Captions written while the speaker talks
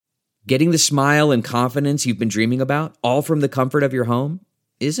Getting the smile and confidence you've been dreaming about, all from the comfort of your home,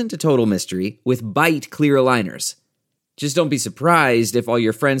 isn't a total mystery with Byte clear aligners. Just don't be surprised if all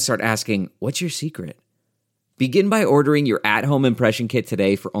your friends start asking, "What's your secret?" Begin by ordering your at-home impression kit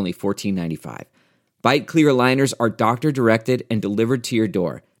today for only $14.95. Byte clear aligners are doctor-directed and delivered to your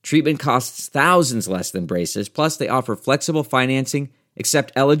door. Treatment costs thousands less than braces, plus they offer flexible financing,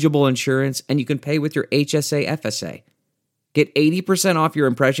 accept eligible insurance, and you can pay with your HSA FSA. Get 80% off your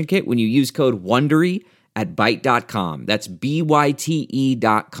impression kit when you use code WONDERY at Byte.com. That's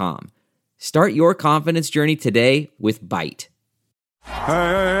BYTE.com. Start your confidence journey today with Byte.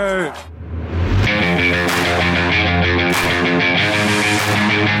 Hey.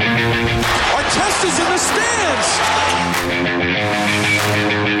 Artesta's in the stands.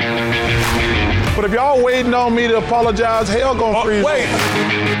 But if y'all waiting on me to apologize, hell gonna freeze. Wait.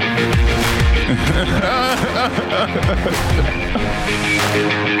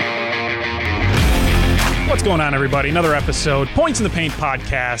 What's going on, everybody? Another episode, Points in the Paint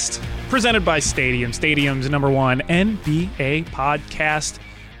podcast, presented by Stadium. Stadium's #1 NBA podcast.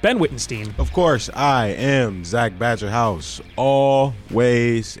 Ben Wittenstein. Of course, I am Zach Badgerhouse,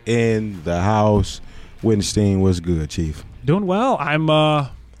 always in the house. Wittenstein, what's good, Chief? Doing well. I'm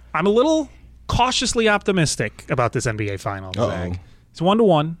a little cautiously optimistic about this NBA Finals, Zach. It's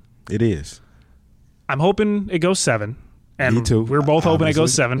 1-1. It is. I'm hoping it goes 7. And Me too. we're both hoping it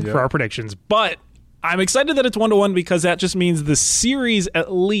goes Obviously. 7 for our predictions. But I'm excited that it's 1-1 because that just means the series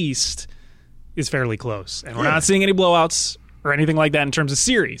at least is fairly close. And we're not seeing any blowouts or anything like that in terms of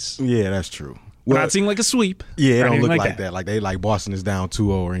series. Yeah, that's true. We're not seeing like a sweep. Yeah, it or don't anything look like that. Like Boston is down 2-0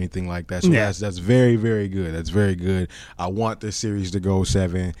 or anything like that. So Yeah. that's very, very good. That's very good. I want this series to go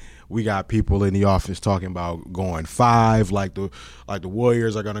 7. We got people in the office talking about going 5, like the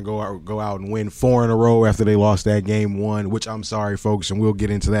Warriors are gonna go out and win 4 in a row after they lost that game 1. Which I'm sorry, folks, and we'll get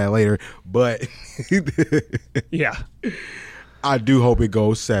into that later. But Yeah. I do hope it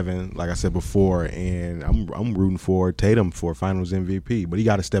goes 7, like I said before, and I'm rooting for Tatum for Finals MVP, but he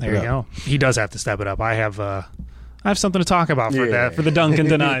got to step There it you up. go. He does have to step it up. I have something to talk about for that, for the dunk and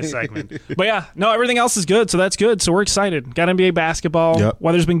deny segment. But yeah, no, everything else is good, so that's good. So we're excited. Got NBA basketball. Yep.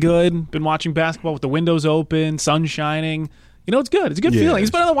 Weather's been good. Been watching basketball with the windows open, sun shining. You know, it's good. It's a good Yeah. feeling. It's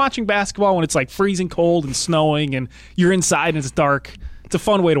better than watching basketball when it's like freezing cold and snowing and you're inside and it's dark. It's a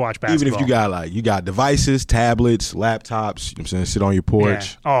fun way to watch basketball. Even if you got devices, tablets, laptops, you know what I'm saying, sit on your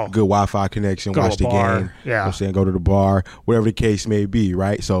porch, Yeah. Oh. good Wi-Fi connection, Go to watch a the bar. game, Yeah. you know what I'm saying, go to the bar, whatever the case may be,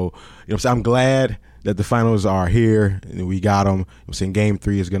 right? So, you know what I'm saying, I'm glad that the finals are here and we got them. You know what I'm saying, Game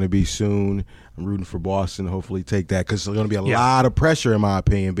 3 is going to be soon. I'm rooting for Boston to hopefully take that because there's going to be a lot of pressure, in my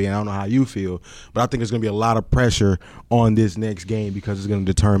opinion, Ben. I don't know how you feel, but I think there's going to be a lot of pressure on this next game because it's going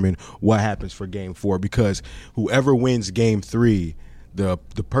to determine what happens for Game 4 because whoever wins Game 3, the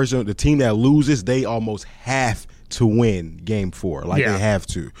team that loses, they almost have to win Game 4. Like they have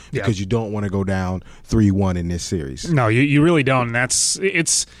to because you don't want to go down 3-1 in this series. No, you really don't. And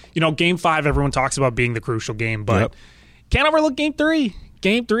it's Game 5, everyone talks about being the crucial game, but can't overlook Game 3.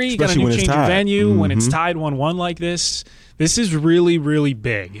 Game 3, you got a Especially new when it's change of tied. venue. When it's tied 1-1 like this, this is really, really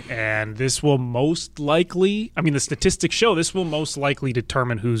big. And this will most likely, the statistics show this will most likely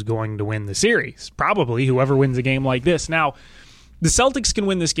determine who's going to win the series. Probably whoever wins a game like this. Now, the Celtics can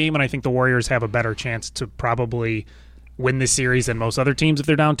win this game, and I think the Warriors have a better chance to probably win this series than most other teams if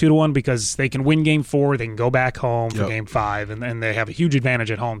they're down 2-1 because they can win Game 4, they can go back home for Game 5, and they have a huge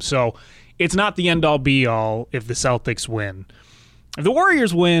advantage at home. So it's not the end-all, be-all if the Celtics win. If the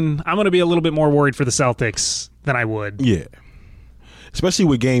Warriors win, I'm going to be a little bit more worried for the Celtics than I would. Yeah. Especially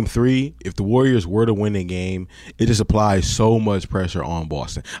with Game 3, if the Warriors were to win the game, it just applies so much pressure on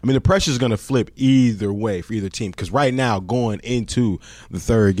Boston. The pressure is going to flip either way for either team because right now, going into the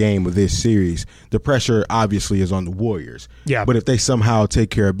third game of this series, the pressure obviously is on the Warriors. Yeah. But if they somehow take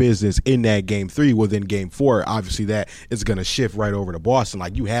care of business in that Game 3, well, then Game 4, obviously that is going to shift right over to Boston.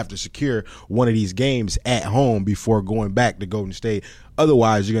 Like, you have to secure one of these games at home before going back to Golden State.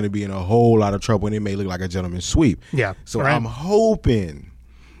 Otherwise, you're going to be in a whole lot of trouble, and it may look like a gentleman's sweep. Yeah. So right. I'm hoping,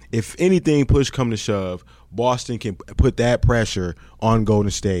 if anything push come to shove, Boston can put that pressure on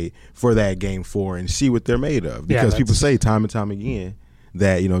Golden State for that Game 4 and see what they're made of. Because people say time and time again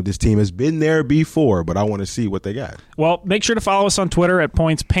that, this team has been there before, but I want to see what they got. Well, make sure to follow us on Twitter at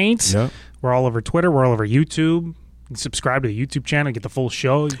Points Paint. Yep. We're all over Twitter. We're all over YouTube. You can subscribe to the YouTube channel, get the full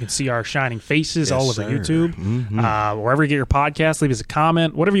show. You can see our shining faces all over YouTube. Mm-hmm. Wherever you get your podcast, leave us a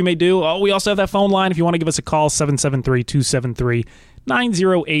comment, whatever you may do. Oh, we also have that phone line if you want to give us a call,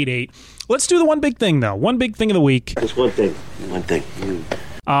 773-273-9088. Let's do the one big thing, though. One big thing of the week. Just one thing.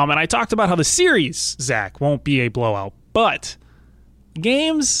 And I talked about how the series, Zach, won't be a blowout, but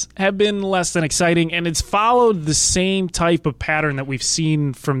games have been less than exciting, and it's followed the same type of pattern that we've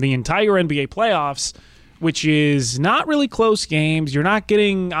seen from the entire NBA playoffs, which is not really close games. You're not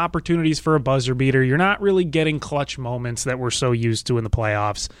getting opportunities for a buzzer beater. You're not really getting clutch moments that we're so used to in the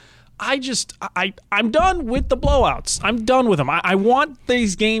playoffs. I'm done with the blowouts. I'm done with them. I want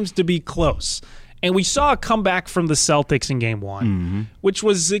these games to be close. And we saw a comeback from the Celtics in Game 1, which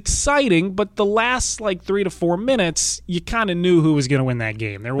was exciting, but the last 3 to 4 minutes, you kind of knew who was going to win that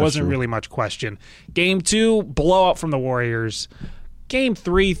game. There wasn't really much question. Game 2, blowout from the Warriors. Game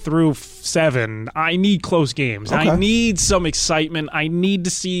 3 through 7, I need close games. Okay. I need some excitement. I need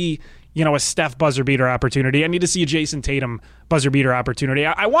to see a Steph buzzer beater opportunity. I need to see a Jason Tatum buzzer beater opportunity.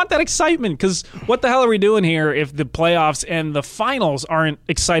 I want that excitement, because what the hell are we doing here if the playoffs and the finals aren't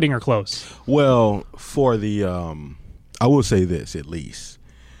exciting or close? Well, for the I will say this, at least.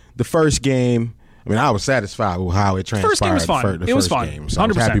 The first game, I was satisfied with how it transpired. First game was fun. It was fun. Game. So 100%. I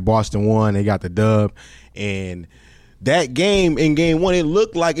was happy Boston won. They got the dub. And that game in Game 1, it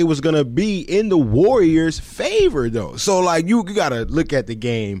looked like it was going to be in the Warriors' favor, though. So, you got to look at the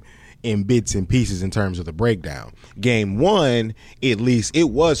game in bits and pieces in terms of the breakdown. Game 1, at least,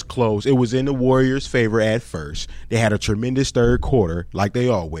 it was close. It was in the Warriors' favor at first. They had a tremendous third quarter, like they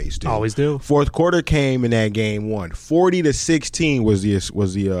always do. Always do. Fourth quarter came in that Game 1. 40-16 was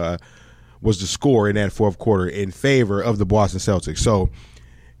the score in that fourth quarter in favor of the Boston Celtics. So,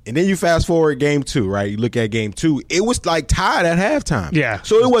 and then you fast forward Game 2, right? You look at Game 2, it was tied at halftime. Yeah.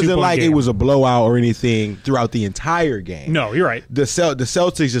 So it wasn't like it was a blowout or anything throughout the entire game. No, you're right. The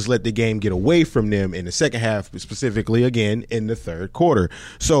Celtics just let the game get away from them in the second half, specifically, again, in the third quarter.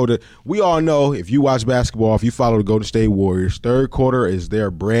 So we all know, if you watch basketball, if you follow the Golden State Warriors, third quarter is their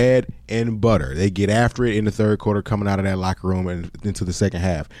bread and butter. They get after it in the third quarter, coming out of that locker room and into the second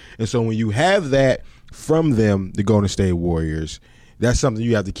half. And so when you have that from them, the Golden State Warriors, that's something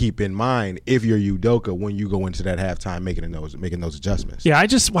you have to keep in mind if you're Udoka when you go into that halftime making those adjustments. Yeah,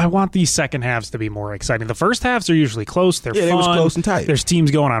 I want these second halves to be more exciting. The first halves are usually close. They're fun. It was close and tight. There's teams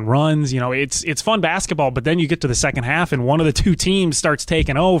going on runs. It's fun basketball, but then you get to the second half and one of the two teams starts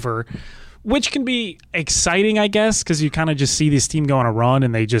taking over, which can be exciting, I guess, because you kind of just see this team go on a run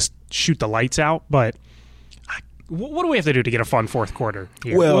and they just shoot the lights out. But what do we have to do to get a fun fourth quarter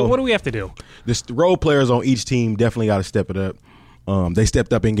here? Well, what do we have to do? The role players on each team definitely got to step it up. They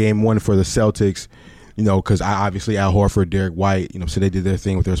stepped up in Game 1 for the Celtics, because obviously Al Horford, Derek White, so they did their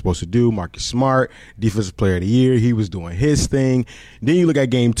thing, what they're supposed to do. Marcus Smart, Defensive Player of the Year, he was doing his thing. Then you look at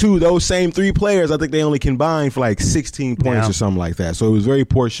Game 2, those same three players, I think they only combined for 16 points or something like that. So it was very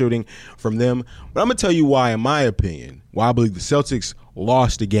poor shooting from them. But I'm going to tell you why, in my opinion, why I believe the Celtics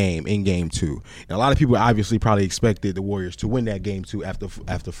lost the game in Game 2. And a lot of people obviously probably expected the Warriors to win that Game 2 after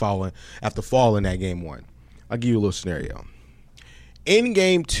falling that Game 1. I'll give you a little scenario. In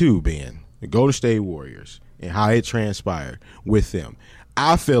Game 2, Ben, the Golden State Warriors and how it transpired with them,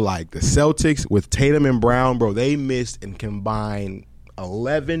 I feel like the Celtics with Tatum and Brown, bro, they missed and combined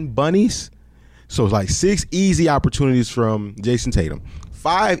 11 bunnies. So it's 6 easy opportunities from Jason Tatum,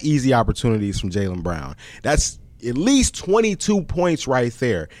 5 easy opportunities from Jaylen Brown. That's at least 22 points right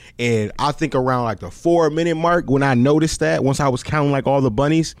there. And I think around the 4-minute mark, when I noticed that, once I was counting all the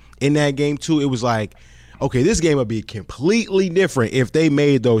bunnies in that Game 2, it was okay, this game would be completely different if they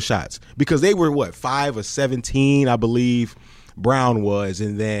made those shots, because they were 5 of 17, I believe Brown was,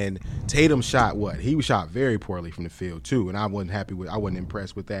 and then Tatum shot He was shot very poorly from the field too, and I wasn't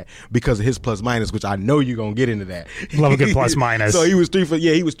impressed with that because of his plus minus, which I know you're gonna get into that. Love a good plus minus. So he was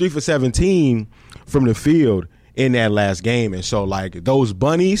 3 for 17 from the field in that last game, and so those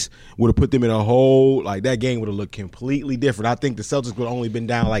bunnies would have put them in a hole. That game would have looked completely different. I think the Celtics would have only been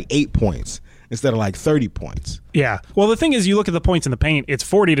down 8 points instead of 30 points. Yeah. Well, the thing is, you look at the points in the paint, it's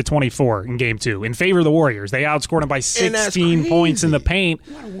 40-24 in Game 2 in favor of the Warriors. They outscored them by 16 points in the paint.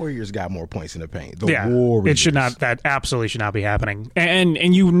 Why the Warriors got more points in the paint? It should not. That absolutely should not be happening. And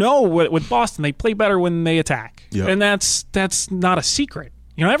with Boston, they play better when they attack. Yep. And that's not a secret.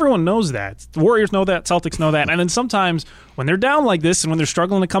 Everyone knows that. The Warriors know that. Celtics know that. And then sometimes when they're down like this and when they're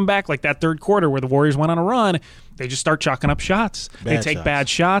struggling to come back, like that third quarter where the Warriors went on a run, they just start chalking up shots. They take bad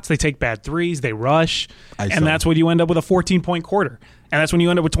shots. They take bad threes. They rush. And that's when you end up with a 14-point quarter. And that's when you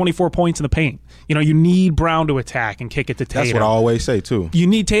end up with 24 points in the paint. You need Brown to attack and kick it to Tatum. That's what I always say, too. You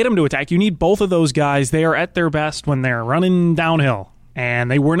need Tatum to attack. You need both of those guys. They are at their best when they're running downhill.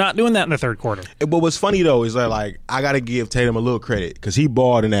 And they were not doing that in the third quarter. But what's funny, though, is that, like, I got to give Tatum a little credit because he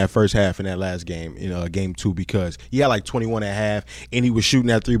balled in that first half in that last game, game 2, because he had like 21 and a half, and he was shooting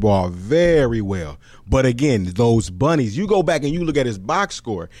that 3-ball very well. But again, those bunnies, you go back and you look at his box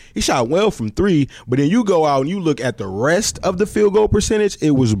score. He shot well from 3, but then you go out and you look at the rest of the field goal percentage,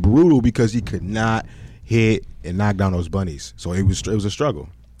 it was brutal because he could not hit and knock down those bunnies. So it was a struggle.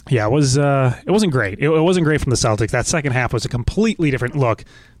 Yeah, it wasn't great. It wasn't great from the Celtics. That second half was a completely different look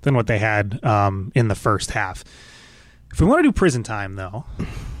than what they had in the first half. If we want to do prison time, though,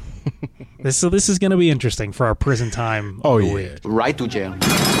 this is going to be interesting for our prison time of the week. Right to jail.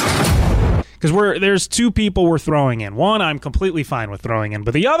 Because there's 2 people we're throwing in. One I'm completely fine with throwing in,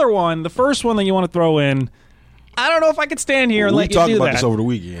 but the other one, the first one that you want to throw in, I don't know if I could stand here and let you do that. We talked about this over the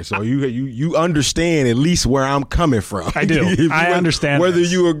weekend, so you understand at least where I'm coming from. I do. I understand. Whether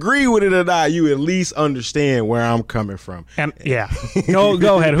you agree with it or not, you at least understand where I'm coming from. And yeah,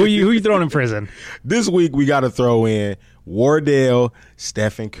 go ahead. Who you throwing in prison? This week we got to throw in Wardell,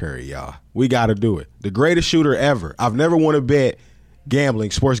 Stephen Curry, y'all. We got to do it. The greatest shooter ever. I've never won a bet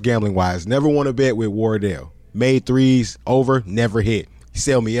sports gambling wise. Never won a bet with Wardell. Made threes over, never hit.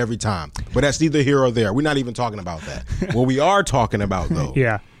 Sell me every time. But that's neither here or there. We're not even talking about that. What we are talking about, though,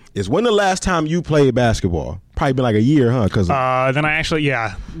 is when the last time you played basketball? Probably been like a year, huh? Then I actually,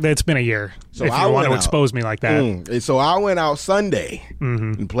 it's been a year. So if you want to expose me like that. So I went out Sunday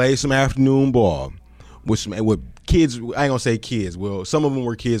and played some afternoon ball with kids. I ain't going to say kids. Well, some of them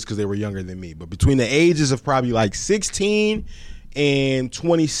were kids because they were younger than me. But between the ages of probably like 16 and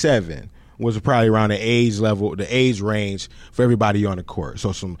 27 was probably around the age range for everybody on the court.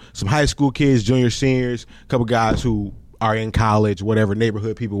 So some high school kids, junior, seniors, a couple guys who are in college, whatever,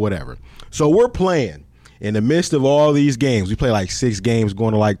 neighborhood people, whatever. So we're playing in the midst of all these games. We play like 6 games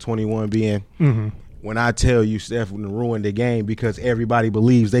going to like 21 being. Mm-hmm. When I tell you Steph ruined the game because everybody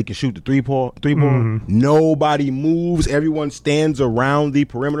believes they can shoot the three-ball, nobody moves. Everyone stands around the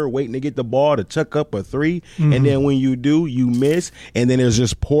perimeter waiting to get the ball to chuck up a 3. And then when you do, you miss. And then there's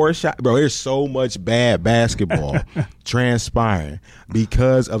just poor shot. Bro, there's so much bad basketball transpiring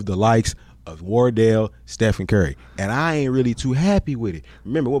because of the likes of Wardell, Stephen Curry. And I ain't really too happy with it.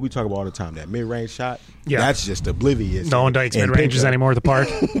 Remember what we talk about all the time, that mid-range shot? Yeah. That's just oblivious. No one dikes mid-ranges anymore at the park.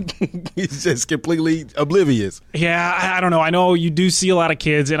 He's just completely oblivious. Yeah, I don't know. I know you do see a lot of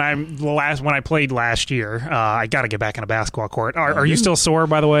kids, and when I played last year, I got to get back in a basketball court. Are you still sore,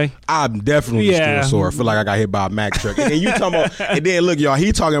 by the way? I'm definitely still sore. I feel like I got hit by a Mack truck. And you talking about, and then look, y'all,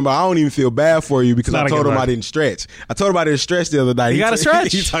 he talking about, I don't even feel bad for you because I told him I didn't stretch. I told him I didn't stretch the other night. You got to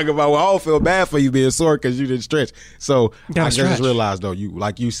stretch. He's talking about, well, I don't feel bad for you being sore because you didn't stretch. So I just realized, though,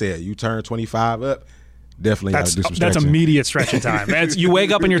 like you said, you turn 25 up, definitely got to do some stretching. That's immediate stretching time. You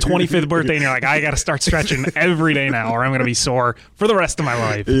wake up on your 25th birthday and you're like, I got to start stretching every day now or I'm going to be sore for the rest of my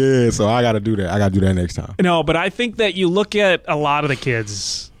life. Yeah, so I got to do that. I got to do that next time. No, but I think that you look at a lot of the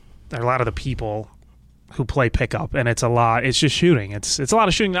kids, or a lot of the people who play pickup, and it's just shooting. It's a lot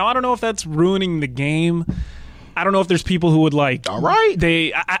of shooting. Now, I don't know if that's ruining the game. I don't know if there's people who would like. All right.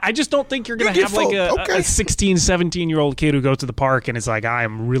 I just don't think you're going to have like a 16, 17-year-old kid who goes to the park and is like, I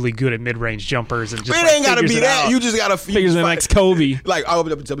am really good at mid-range jumpers and just. It ain't got to be that. You just got to figure the next Kobe. Like I'm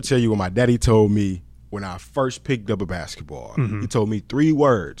going to tell you what my daddy told me when I first picked up a basketball. He told me 3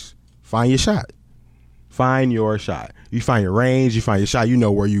 words: find your shot. Find your shot. You find your range. You find your shot. You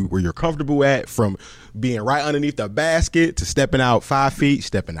know where you're comfortable at, from being right underneath the basket to stepping out 5 feet,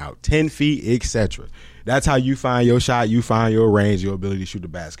 stepping out 10 feet, etc. That's how you find your shot. You find your range, your ability to shoot the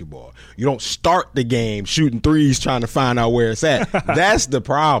basketball. You don't start the game shooting threes trying to find out where it's at. That's the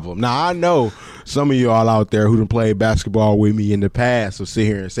problem. Now, I know some of you all out there who done played basketball with me in the past will sit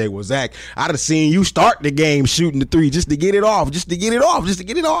here and say, well, Zach, I'd have seen you start the game shooting the 3 just to get it off, just to get it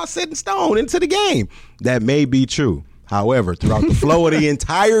all set in stone into the game. That may be true. However, throughout the flow of the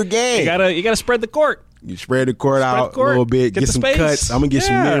entire game, you gotta spread the court. You spread the court out a little bit, get some cuts. I'm gonna get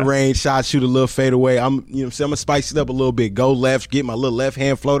some mid-range shots, shoot a little fadeaway. I'm gonna spice it up a little bit. Go left, get my little left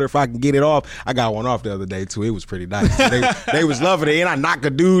hand floater if I can get it off. I got one off the other day too. It was pretty nice. They was loving it, and I knocked a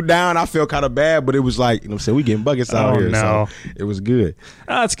dude down. I felt kind of bad, but it was like, we getting buckets out here. No. So it was good.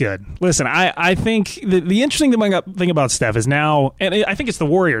 That's good. Listen, I think the interesting thing about Steph is now, and I think it's the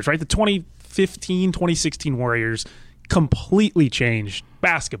Warriors, right? The 2015, 2016 Warriors completely changed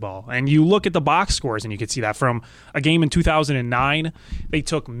basketball. And you look at the box scores and you can see that from a game in 2009, they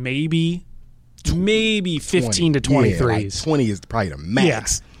took maybe 15 to 20 threes. Like 20 is probably the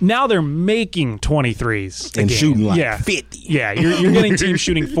max. Yeah. Now they're making 23s and shooting like 50. Yeah, you're getting teams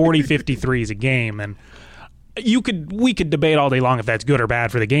shooting 40, 50 threes a game, and we could debate all day long if that's good or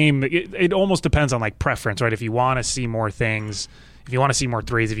bad for the game. It almost depends on like preference, right? If you want to see more things, if you want to see more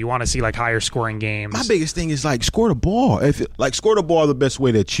threes, if you want to see like higher scoring games. My biggest thing is like score the ball. Score the ball the best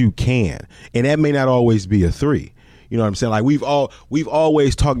way that you can, and that may not always be a three. You know what I'm saying? Like we've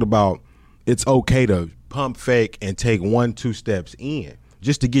always talked about it's okay to pump fake and take 1-2 steps in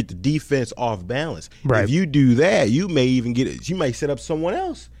just to get the defense off balance. Right. If you do that, you may even you may set up someone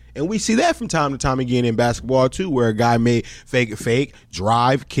else. And we see that from time to time again in basketball too, where a guy may fake,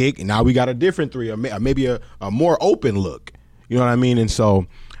 drive, kick, and now we got a different three, or maybe a more open look. You know what I mean? And so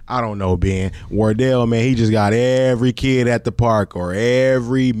I don't know, Ben. Wardell, man, he just got every kid at the park or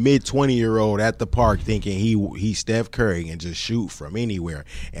every mid-20-year-old at the park thinking he's Steph Curry and just shoot from anywhere.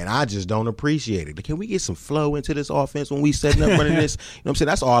 And I just don't appreciate it. Can we get some flow into this offense when we setting up running this? You know what I'm saying?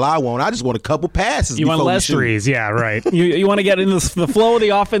 That's all I want. I just want a couple passes. You want less threes, yeah, right. You want to get into the flow of the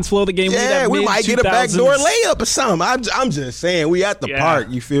offense, flow of the game. Yeah, we might get a backdoor layup or something. I'm just saying, we at the park,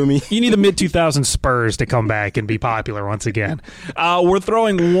 you feel me? You need the mid-2000s Spurs to come back and be popular once again. We're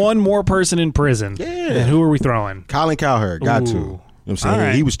throwing one more person in prison. Yeah. And who are we throwing? Colin Cowherd. Got to. You know what I'm saying?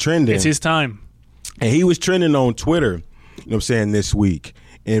 Right. He was trending. It's his time. And he was trending on Twitter, you know what I'm saying, this week.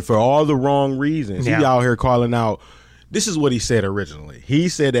 And for all the wrong reasons. Yeah. He out here calling out. This is what he said originally. He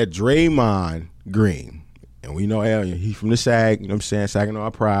said that Draymond Green, and we know he's from the SAG, you know what I'm saying, sagging on our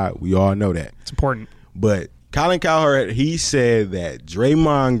pride. We all know that. It's important. But Colin Cowherd, he said that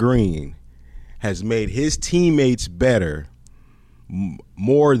Draymond Green has made his teammates better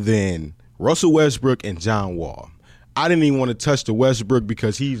more than Russell Westbrook and John Wall. I didn't even want to touch the Westbrook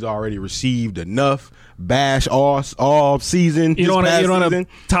because he's already received enough bash all season. You don't want to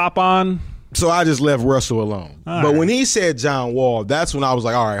top on? So I just left Russell alone. All but right. when he said John Wall, that's when I was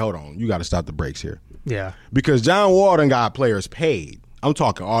like, all right, hold on. You got to stop the brakes here. Yeah. Because John Wall done got players paid. I'm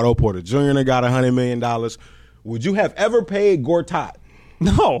talking Otto Porter Jr. done got $100 million. Would you have ever paid Gortat?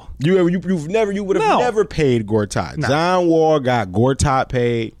 No. You would have never paid Gortat. No. John Wall got Gortat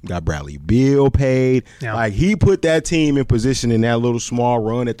paid, got Bradley Beal paid. Yeah. Like he put that team in position in that little small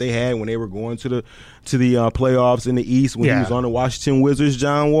run that they had when they were going to the playoffs in the East when he was on the Washington Wizards.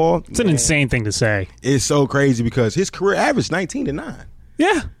 John Wall, It's an insane thing to say. It's so crazy because his career average 19-9.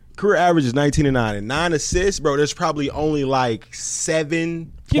 Yeah. Career average is 19-9 and 9 assists, bro. There's probably only like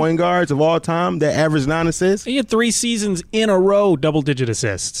 7 point guards of all time that average 9 assists. He had 3 seasons in a row double-digit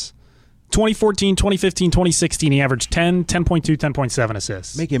assists. 2014, 2015, 2016, he averaged 10, 10.2, 10.7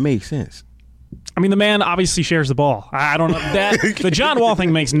 assists. Make it make sense. I mean, the man obviously shares the ball. I don't know. The John Wall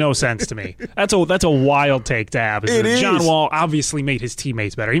thing makes no sense to me. That's a wild take to have. It is. John Wall obviously made his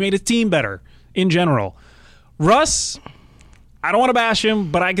teammates better. He made his team better in general. Russ, I don't want to bash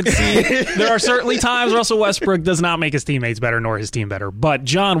him, but I can see there are certainly times Russell Westbrook does not make his teammates better nor his team better. But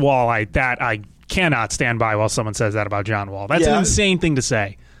John Wall, I cannot stand by while someone says that about John Wall. That's an insane thing to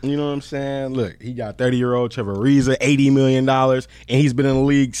say. You know what I'm saying? Look, he got 30-year-old Trevor Ariza, $80 million, and he's been in the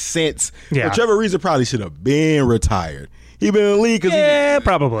league since. Yeah. But Trevor Ariza probably should have been retired. He been in the league because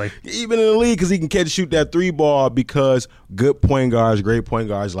probably. He been in the league because he can catch and shoot that 3 ball because good point guards, great point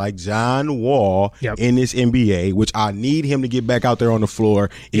guards like John Wall in this NBA, which I need him to get back out there on the floor,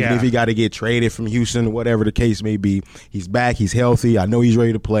 even if he got to get traded from Houston, whatever the case may be. He's back. He's healthy. I know he's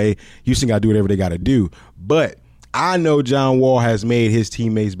ready to play. Houston got to do whatever they got to do. But I know John Wall has made his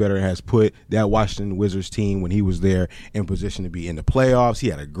teammates better, has put that Washington Wizards team when he was there in position to be in the playoffs. He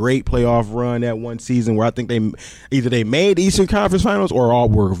had a great playoff run that one season where I think they made the Eastern Conference Finals or all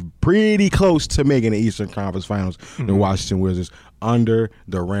were pretty close to making the Eastern Conference Finals, the Washington Wizards, under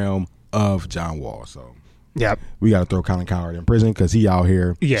the realm of John Wall. So we got to throw Colin Cowherd in prison because he out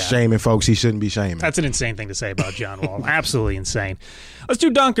here shaming folks he shouldn't be shaming. That's an insane thing to say about John Wall. Absolutely insane. Let's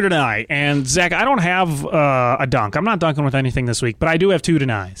do dunk or deny. And Zach, I don't have a dunk. I'm not dunking with anything this week, but I do have 2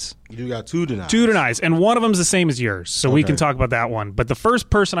 denies. You do got 2 denies. 2 denies, and one of them is the same as yours, so we can talk about that one. But the first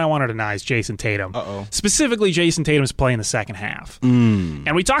person I want to deny is Jason Tatum. Specifically, Jason Tatum's playing the second half.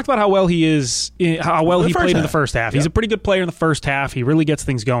 And we talked about how well he played in the first half. He's a pretty good player in the first half. He really gets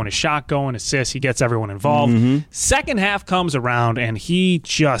things going. His shot going, assists, he gets everyone involved. Second half comes around, and he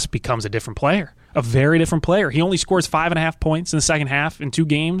just becomes a different player. A very different player. He only scores 5.5 points in the second half in 2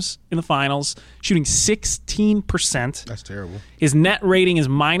 games in the finals, shooting 16%. That's terrible. His net rating is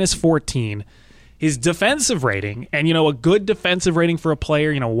 -14. His defensive rating, and a good defensive rating for a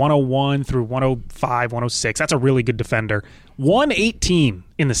player, 101 through 105, 106. That's a really good defender. 118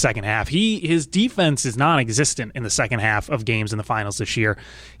 in the second half. His defense is non-existent in the second half of games in the finals this year.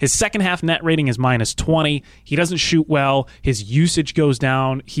 His second half net rating is -20. He doesn't shoot well. His usage goes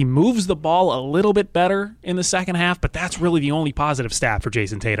down. He moves the ball a little bit better in the second half, but that's really the only positive stat for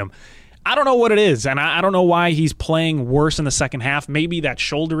Jason Tatum. I don't know what it is, and I don't know why he's playing worse in the second half. Maybe that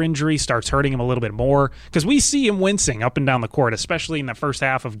shoulder injury starts hurting him a little bit more, because we see him wincing up and down the court, especially in the first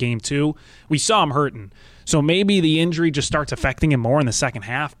half of Game 2. We saw him hurting. So maybe the injury just starts affecting him more in the second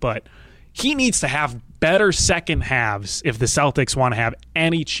half, but he needs to have better second halves if the Celtics want to have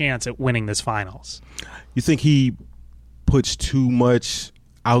any chance at winning this finals. You think he puts too much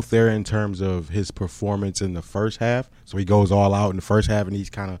out there in terms of his performance in the first half? So he goes all out in the first half and he's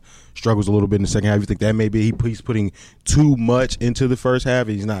kind of struggles a little bit in the second half. You think that maybe he's putting too much into the first half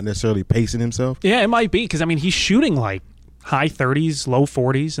and he's not necessarily pacing himself? Yeah, it might be, because, I mean, he's shooting like high 30s, low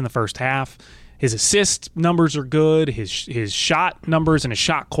 40s in the first half. His assist numbers are good. His shot numbers and his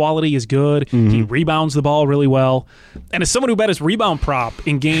shot quality is good. He rebounds the ball really well. And as someone who bet his rebound prop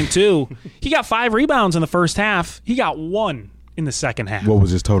in Game 2, he got 5 rebounds in the first half. He got 1 in the second half. What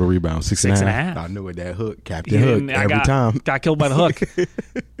was his total rebound? 6.5? 6.5. I knew it. That hook. Captain Hook every time. Got killed by the hook.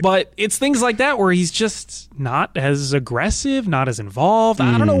 But it's things like that where he's just not as aggressive, not as involved.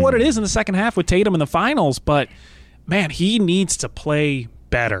 I don't know what it is in the second half with Tatum in the finals, but, man, he needs to play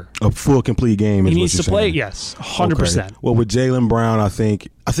better. A full, complete game is he needs what to you're play, saying. yes, 100%. Okay. Well, with Jaylen Brown, I think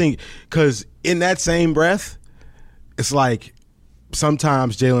because in that same breath, it's like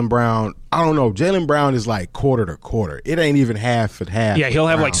sometimes Jaylen Brown, I don't know, Jaylen Brown is like quarter to quarter. It ain't even half and half. Yeah, he'll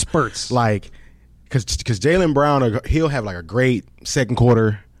have Brown. like spurts. Like, because Jaylen Brown, he'll have like a great second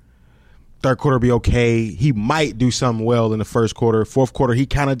quarter. Third quarter be okay. He might do something well in the first quarter. Fourth quarter, he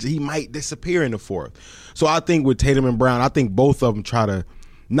might disappear in the fourth. So I think with Tatum and Brown, I think both of them try to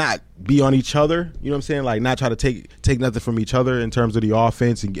not be on each other. You know what I'm saying? Like, not try to take nothing from each other in terms of the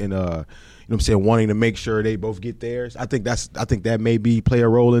offense and you know what I'm saying, wanting to make sure they both get theirs. I think that may play a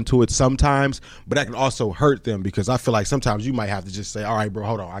role into it sometimes, but that can also hurt them, because I feel like sometimes you might have to just say, all right, bro,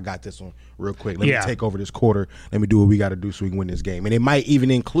 hold on, I got this one real quick. Let me take over this quarter. Let me do what we got to do so we can win this game. And it might even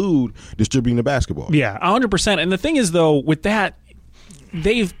include distributing the basketball. Yeah, 100%. And the thing is, though, with that,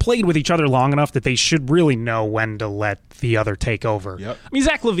 they've played with each other long enough that they should really know when to let the other take over. Yep. I mean,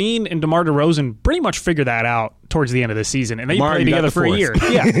 Zach LaVine and DeMar DeRozan pretty much figured that out towards the end of the season, and they played together for a year.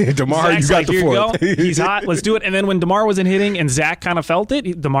 Yeah, DeMar, you got the fourth. Here you go. He's hot. Let's do it. And then when DeMar wasn't hitting and Zach kind of felt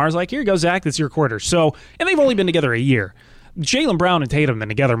it, DeMar's like, here you go, Zach, that's your quarter. So, and they've only been together a year. Jaylen Brown and Tatum have been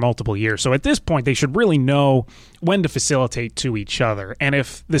together multiple years, so at this point they should really know when to facilitate to each other. And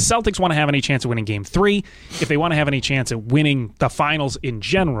if the Celtics want to have any chance of winning Game 3, if they want to have any chance at winning the finals in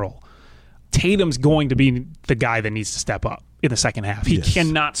general, Tatum's going to be the guy that needs to step up in the second half. He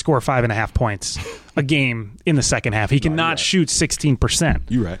cannot score 5.5 points a game in the second half. He cannot shoot 16%.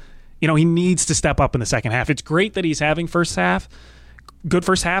 You're right. You know, he needs to step up in the second half. It's great that he's having good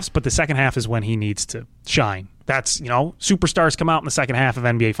first halves, but the second half is when he needs to shine. That's, superstars come out in the second half of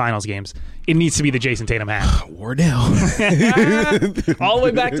NBA Finals games. It needs to be the Jason Tatum half. Wardell. All the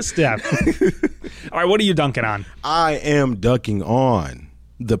way back to Steph. All right, what are you dunking on? I am dunking on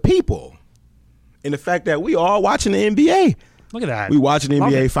the people and the fact that we are watching the NBA. Look at that. We watching the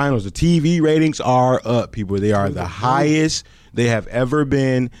NBA Finals. The TV ratings are up, people. They are the highest they have ever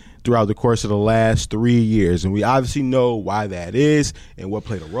been throughout the course of the last 3 years. And we obviously know why that is and what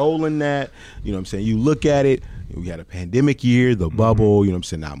played a role in that. You know what I'm saying? You look at it, we had a pandemic year, the bubble, you know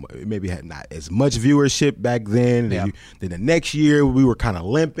what I'm saying? Maybe had not as much viewership back then. Then the next year, we were kind of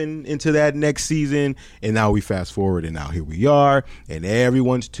limping into that next season. And now we fast forward, and now here we are. And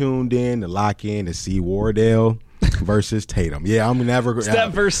everyone's tuned in to lock in to see Wardell versus Tatum. Yeah, I'm never going to.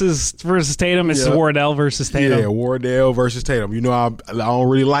 Steph versus Tatum is Wardell versus Tatum. Yeah, Wardell versus Tatum. You know, I don't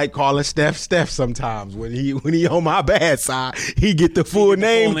really like calling Steph sometimes. When he on my bad side, he get the full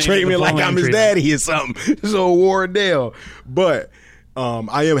name treatment like I'm his daddy or something. So Wardell. But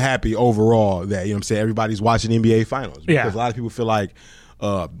I am happy overall that, you know what I'm saying, everybody's watching NBA Finals. Because a lot of people feel like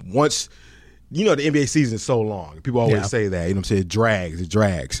once – the NBA season is so long. People always say that. You know what I'm saying? It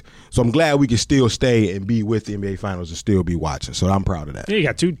drags. So I'm glad we can still stay and be with the NBA Finals and still be watching. So I'm proud of that. Yeah, you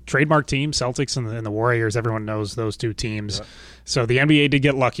got two trademark teams, Celtics and the Warriors. Everyone knows those two teams. Yeah. So the NBA did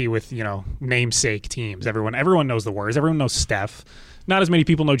get lucky with, namesake teams. Everyone knows the Warriors. Everyone knows Steph. Not as many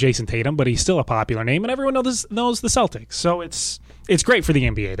people know Jason Tatum, but he's still a popular name, and everyone knows the Celtics. So it's great for the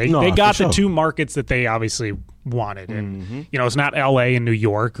NBA. They got the two markets that they obviously wanted. And, it's not L.A. and New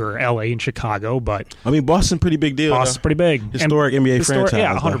York or L.A. and Chicago, but... I mean, Boston, pretty big deal. Boston's pretty big. Historic NBA franchise.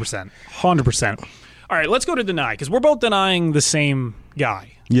 Yeah, 100%. 100%. All right, let's go to deny, because we're both denying the same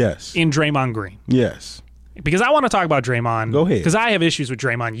guy. Yes. In Draymond Green. Yes. Because I want to talk about Draymond. Go ahead. Because I have issues with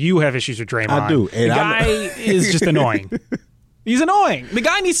Draymond. You have issues with Draymond. I do. And the guy is just annoying. He's annoying. The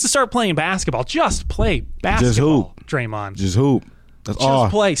guy needs to start playing basketball. Just play basketball, just hoop. Draymond. Just hoop. That's just all.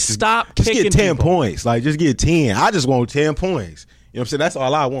 Play. Stop just kicking get 10 people. points. Like, just get 10. I just want 10 points. You know what I'm saying? That's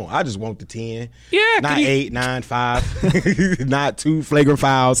all I want. I just want the 10. Yeah, Not 8, 9, 5. Not 2 flagrant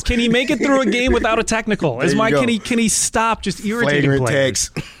fouls. Can he make it through a game without a technical? Can he stop just irritating Flagrant players?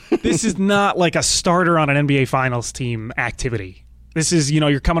 text. This is not like a starter on an NBA Finals team activity. This is,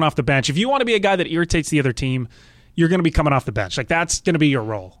 you're coming off the bench. If you want to be a guy that irritates the other team, you're going to be coming off the bench. Like, that's going to be your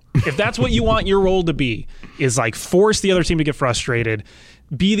role. If that's what you want your role to be, is like force the other team to get frustrated,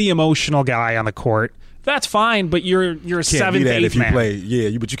 be the emotional guy on the court. That's fine, but you're a seventh, eighth man. But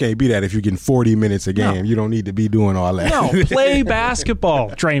you can't be that if you're getting 40 minutes a game. No. You don't need to be doing all that. No, play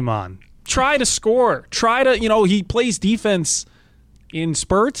basketball, Draymond. Try to score. Try to, he plays defense in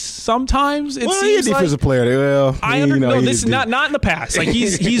spurts sometimes. It Well, seems he's a defensive player. Well, this is not in the past. Like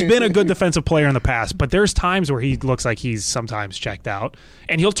he's been a good defensive player in the past, but there's times where he looks like he's sometimes checked out,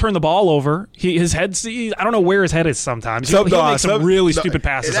 and he'll turn the ball over. His head, I don't know where his head is sometimes. He'll make some really stupid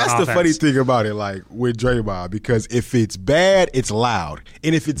passes. That's on the funny thing about it, like with Draymond, because if it's bad, it's loud,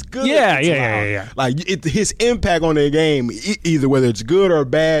 and if it's good, it's loud. Yeah. Like his impact on the game, either whether it's good or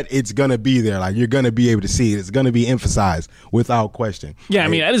bad, it's gonna be there. Like you're gonna be able to see it. It's gonna be emphasized without question. Yeah, I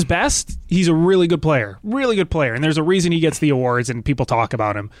mean, at his best, he's a really good player, and there's a reason he gets the awards and people talk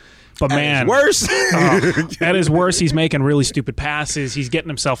about him. But man, worse. At his worst, he's making really stupid passes. He's getting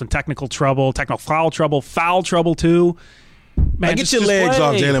himself in technical foul trouble too. Man, Get your legs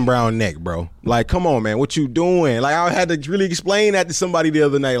off Jaylen Brown's neck, bro. Like, come on, man. What you doing? Like, I had to really explain that to somebody the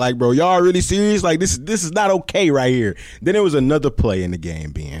other night. Like, bro, y'all really serious? Like, this is not okay right here. Then there was another play in the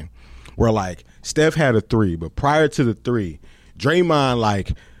game, where like Steph had a 3, but prior to the 3, Draymond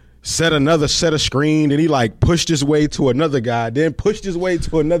like set another set of screen, and he like pushed his way to another guy, then pushed his way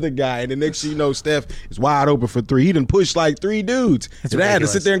to another guy, and the next thing you know, Steph is wide open for 3. He done pushed like 3 dudes. And I had to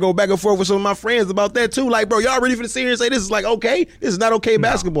sit there and go back and forth with some of my friends about that too. Like, bro, y'all ready for the sit here and say this is like okay? This is not okay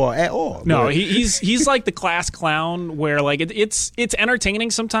basketball at all. No, he's like the class clown where like it's entertaining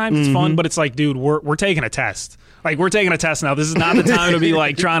sometimes, it's fun, but it's like, dude, we're taking a test. Like, we're taking a test now. This is not the time to be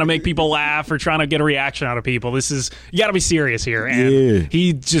like trying to make people laugh or trying to get a reaction out of people. You got to be serious here. And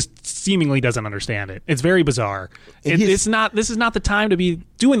he just seemingly doesn't understand it. It's very bizarre. This is not the time to be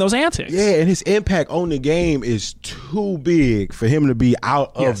doing those antics. Yeah, and his impact on the game is too big for him to be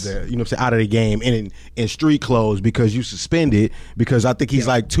out of out of the game and in street clothes because you suspended, because I think he's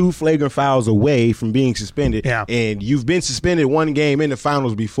like 2 flagrant fouls away from being suspended. Yeah. And you've been suspended 1 game in the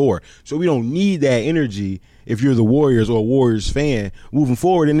finals before. So we don't need that energy if you're the Warriors or a Warriors fan moving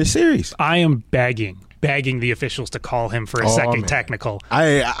forward in the series. I am begging the officials to call him for a second technical.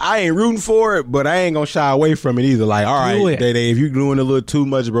 I ain't rooting for it, but I ain't gonna shy away from it either. Like, all right, Day, if you're doing a little too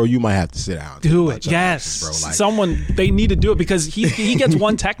much, bro, you might have to sit down. Do it, yes. Bro, like, they need to do it because he gets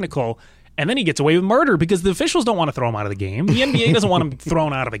 1 technical. And then he gets away with murder because the officials don't want to throw him out of the game. The NBA doesn't want him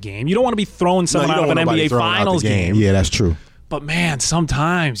thrown out of a game. You don't want to be throwing someone out of an NBA Finals game. Yeah, that's true. But man,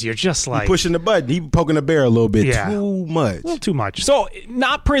 sometimes you're just like pushing the button. He poking the bear a little bit too much. A little too much. So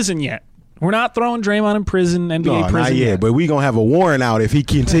not prison yet. We're not throwing Draymond in prison, NBA prison not yet. But we gonna have a warrant out if he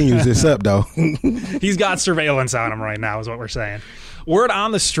continues this up, though. He's got surveillance on him right now, is what we're saying. Word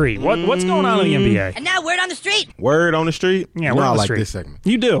on the street. What's going on in the NBA? And now word on the street. Word on the street? Yeah, word on the street. I like this segment.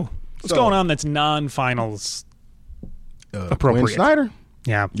 You do. What's going on that's non-finals appropriate? Quinn Snyder?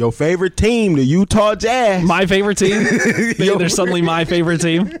 Yeah. Your favorite team, the Utah Jazz. My favorite team? They're suddenly my favorite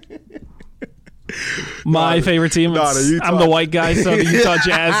team? My favorite team. I'm the white guy, so the Utah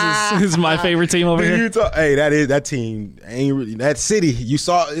Jazz is my favorite team over here. That team ain't really, that city. You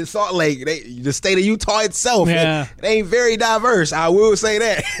saw in Salt Lake, the state of Utah itself. Yeah. It ain't very diverse. I will say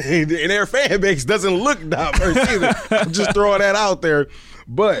that, and their fan base doesn't look diverse either. I'm just throwing that out there,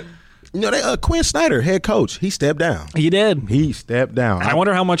 but. Quinn Snyder, head coach, he stepped down. He did. He stepped down. I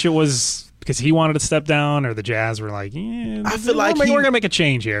wonder how much it was because he wanted to step down, or the Jazz were like, "Yeah, I feel like we're going to make a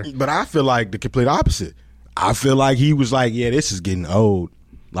change here." But I feel like the complete opposite. I feel like he was like, "Yeah, this is getting old.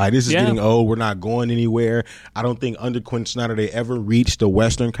 Like this is getting old. We're not going anywhere." I don't think under Quinn Snyder they ever reached the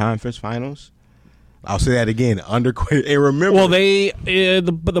Western Conference Finals. I'll say that again. Under Quinn, and remember, well, they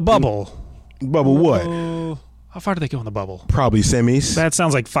the bubble. Bubble what? How far did they go in the bubble? Probably semis. That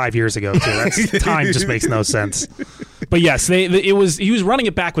sounds like 5 years ago, too. Time just makes no sense. But yes, he was running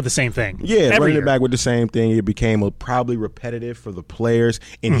it back with the same thing. Yeah, running it back with the same thing. It became probably repetitive for the players.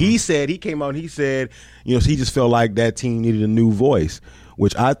 And he came out and he said, he just felt like that team needed a new voice,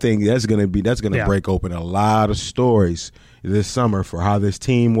 which I think that's going to break open a lot of stories this summer for how this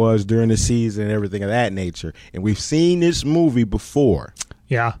team was during the season and everything of that nature. And we've seen this movie before.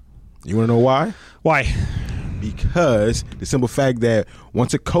 Yeah. You want to know why? Why? Because the simple fact that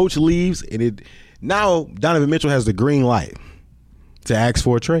once a coach leaves, now Donovan Mitchell has the green light to ask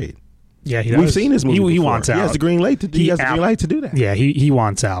for a trade. Yeah, we've seen this movie. He before. wants out. He has the green light to do that. Yeah, he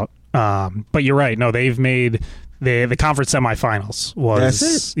wants out. But you're right. No, they've made the conference semifinals was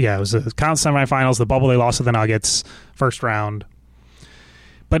That's it. Yeah, it was the conference semifinals. The bubble they lost to the Nuggets first round.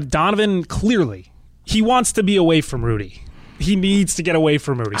 But Donovan clearly he wants to be away from Rudy. He needs to get away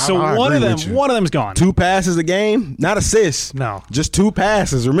from Rudy. So I one agree of with you. them's gone. 2 passes a game, not assists. No. Just 2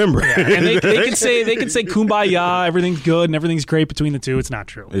 passes. Remember, And they can say kumbaya, everything's good and everything's great between the two. It's not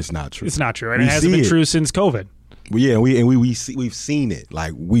true. It's not true. It's not true, and We it hasn't see been it. true since COVID. Yeah, we've seen it.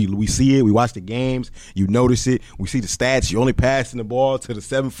 Like we see it. We watch the games. You notice it. We see the stats. You only passing the ball to the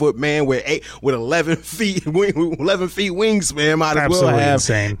 7-foot man with 11 feet wingspan. Might as well Absolutely have.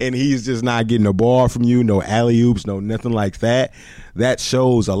 insane. And he's just not getting the ball from you. No alley oops. No nothing like that. That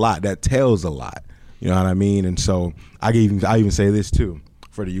shows a lot. That tells a lot. You know what I mean? And so I even say this too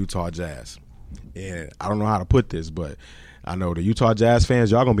for the Utah Jazz. And I don't know how to put this, but I know the Utah Jazz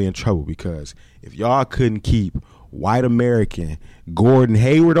fans, y'all gonna be in trouble because if y'all couldn't keep white American Gordon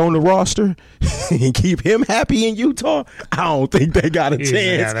Hayward on the roster and keep him happy in Utah, I don't think they got a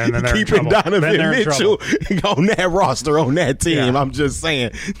chance then they're in keeping trouble. Then Donovan they're in Mitchell on that roster, on that team. Yeah. I'm just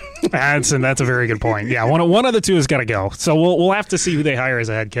saying. That's a very good point. Yeah, one of the two has got to go. So we'll have to see who they hire as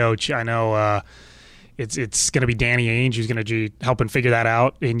a head coach. I know it's going to be Danny Ainge who's going to be helping figure that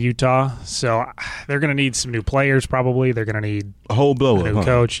out in Utah. So they're going to need some new players probably. They're going to need A whole blow a new up.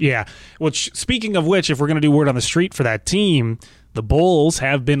 coach. Yeah. Which, speaking of which, if we're going to do word on the street for that team, the Bulls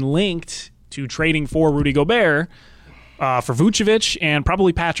have been linked to trading for Rudy Gobert for Vucevic and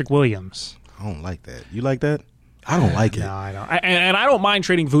probably Patrick Williams. I don't like that. You like that? I don't like it. No, I don't. And I don't mind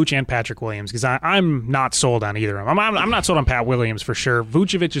trading Vooch and Patrick Williams because I'm not sold on either of them. I'm not sold on Pat Williams for sure.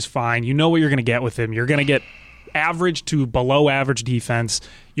 Vucevic is fine. You know what you're going to get with him. You're going to get average to below average defense.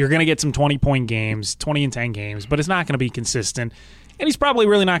 You're going to get some 20-point games, 20 and 10 games, but it's not going to be consistent. And he's probably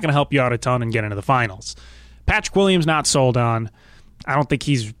really not going to help you out a ton and get into the finals. Patrick Williams, not sold on. I don't think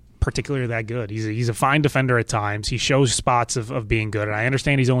he's particularly that good. He's a fine defender at times. He shows spots of being good. And I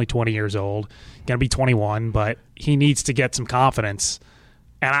understand he's only 20 years old, going to be 21, but he needs to get some confidence.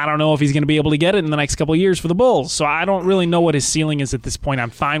 And I don't know if he's going to be able to get it in the next couple of years for the Bulls. So I don't really know what his ceiling is at this point. I'm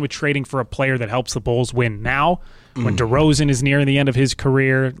fine with trading for a player that helps the Bulls win now. When DeRozan is near the end of his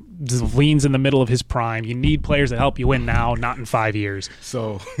career, Lean's in the middle of his prime. You need players that help you win now, not in 5 years.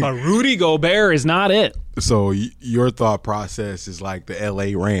 So, But Rudy Gobert is not it. so your thought process is like the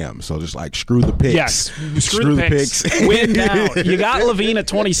LA Rams. So just like screw the picks. Yes, screw the picks. Win now. You got Levine at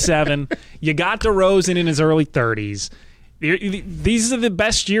 27. You got DeRozan in his early 30s. These are the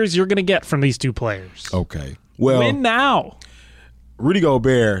best years you're going to get from these two players. Okay. Well, Win now. Rudy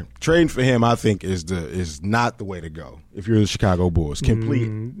Gobert, trading for him, I think is not the way to go. If you're the Chicago Bulls, complete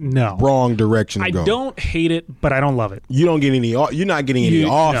No. wrong direction to I go. don't hate it, but I don't love it. You don't get any. You're not getting any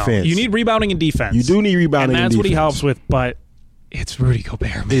No. offense. You need rebounding and defense. You do need rebounding and that's and what he defense. helps with, but it's Rudy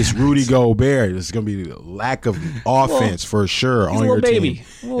Gobert, man. It's Rudy Gobert. It's going to be the lack of offense for sure he's on a your little team. baby.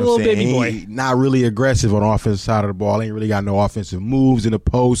 You know Little what I'm saying? baby boy. He not really aggressive on the offensive side of the ball. Ain't really got no offensive moves in the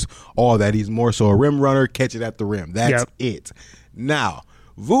post. All that. He's more so a rim runner, catch it at the rim. That's Yep. it. Now,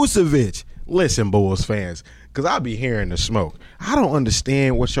 Vucevic. Listen, Bulls fans, because I be hearing the smoke. I don't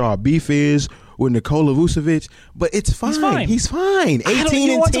understand what y'all beef is with Nikola Vucevic, but it's fine. He's fine. 18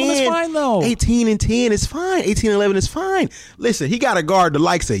 know and what's 10. that's fine, though. 18 and 10 is fine. 18 and 11 is fine. Listen, he got to guard the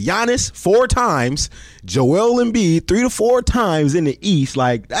likes of Giannis 4 times, Joel Embiid 3 to 4 times in the East.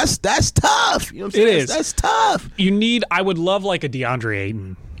 Like, that's tough. You know what I'm saying? It is. That's tough. I would love like a DeAndre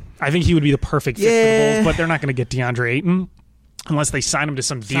Ayton. I think he would be the perfect fit for the Bulls, but they're not going to get DeAndre Ayton unless they sign him to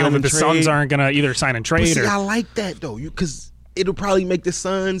some deal that the Suns aren't going to either sign and But trade. see, Or I like that, though, because it'll probably make the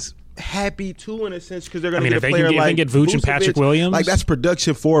Suns happy, too, in a sense, because they're going to get a player if they like get Vooch and Patrick Vucevic. Williams. Like, that's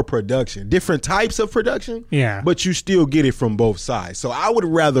production for production. Different types of production, Yeah. but you still get it from both sides. So I would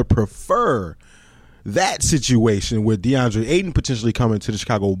rather prefer that situation with DeAndre Ayton potentially coming to the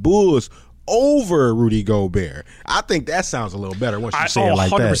Chicago Bulls over Rudy Gobert. I think that sounds a little better once you say it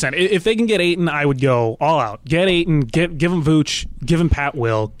like 100%. that. If they can get Ayton, I would go all out. Get Ayton, give him Vooch, give him Pat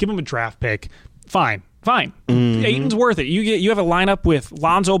Will, give him a draft pick. Fine. Mm-hmm. Ayton's worth it. You have a lineup with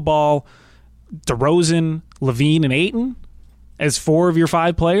Lonzo Ball, DeRozan, Levine, and Ayton as 4 of your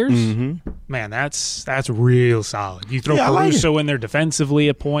 5 players. Man, that's real solid. You throw Yeah, I like Caruso in there defensively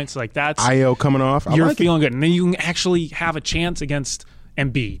at points like that's IL coming off. I you're like it. feeling good, and then you can actually have a chance against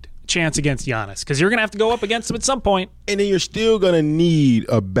Embiid, chance against Giannis, because you're going to have to go up against him at some point. And then you're still going to need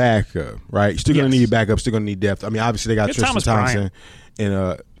a backup, right? You're still going to Yes. need backup, still going to need depth. I mean, obviously they got Get Tristan Thomas Thompson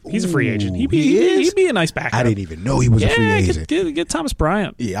and He's a free agent. He'd is? be a nice backup. I didn't even know he was a free agent. Get Thomas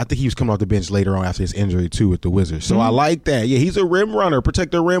Bryant. Yeah, I think he was coming off the bench later on after his injury, too, with the Wizards. So I like that. Yeah, he's a rim runner,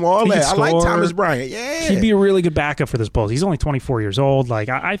 protect the rim, all that. I like Thomas Bryant. Yeah. He'd be a really good backup for this Bulls. He's only 24 years old. Like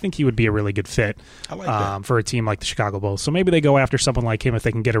I think he would be a really good fit for a team like the Chicago Bulls. So maybe they go after someone like him if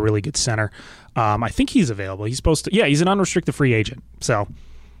they can get a really good center. I think he's available. He's supposed to. Yeah, he's an unrestricted free agent. So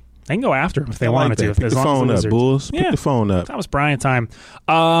they can go after him if they wanted to. Pick the phone up, Bulls. Pick the phone up. Thomas Bryant time.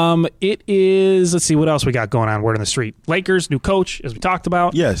 It is, let's see, what else we got going on? Word on the street. Lakers, new coach, as we talked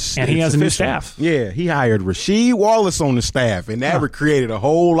about. Yes. And he has a new staff. Yeah, he hired Rasheed Wallace on the staff, and that created a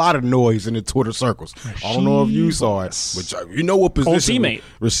whole lot of noise in the Twitter circles. I don't know if you saw it, but you know what position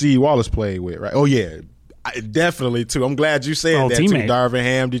Rasheed Wallace played with, right? Oh, yeah. Definitely, too. I'm glad you said that, teammate. too. Darvin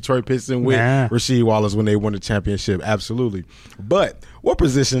Ham, Detroit Pistons with Rasheed Wallace when they won the championship. Absolutely. But what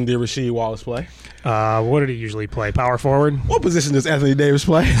position did Rasheed Wallace play? What did he usually play? Power forward? What position does Anthony Davis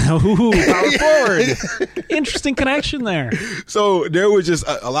play? Ooh, power forward. Interesting connection there. So there was just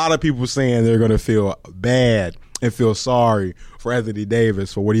a lot of people saying they're going to feel bad and feel sorry for Anthony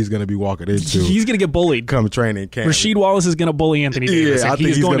Davis for what he's going to be walking into. He's going to get bullied. Come training camp. Rasheed Wallace is going to bully Anthony Davis. Yeah, I think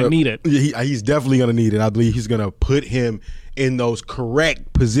he's going to need it. He's definitely going to need it. I believe he's going to put him in those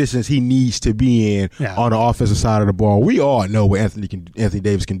correct positions he needs to be in on the offensive side of the ball. We all know what Anthony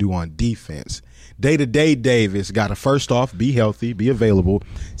Davis can do on defense. Day-to-day Davis got to, first off, be healthy, be available.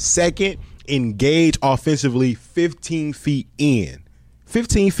 Second, engage offensively 15 feet in.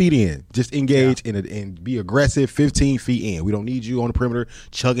 15 feet in. Just engage and be aggressive 15 feet in. We don't need you on the perimeter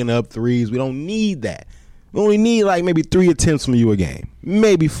chugging up threes. We don't need that. We only need like maybe 3 attempts from you a game.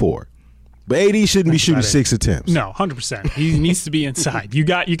 Maybe 4. But AD shouldn't be shooting 6 attempts. No, 100%. He needs to be inside. You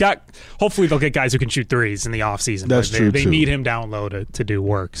got. Hopefully they'll get guys who can shoot threes in the offseason. That's true, They need him down low to do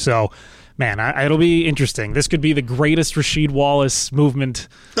work. So, man, it'll be interesting. This could be the greatest Rasheed Wallace movement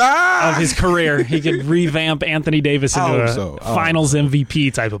of his career. He could revamp Anthony Davis into a Finals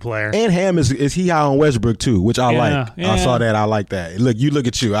MVP type of player. And Ham is he high on Westbrook too, which I like. Yeah. I saw that. I like that. Look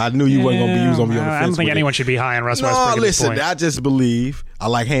at you. I knew you wasn't going to be used on the fence. I don't think anyone should be high on Russ Westbrook. No, listen. I just believe. I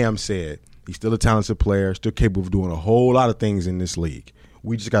like Ham said. He's still a talented player, still capable of doing a whole lot of things in this league.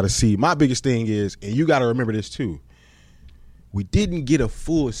 We just got to see. My biggest thing is, and you got to remember this too, we didn't get a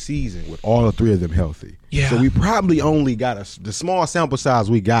full season with all the 3 of them healthy. Yeah. So we probably only got the small sample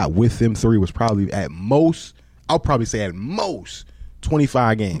size we got with them 3 was probably at most, I'll probably say at most,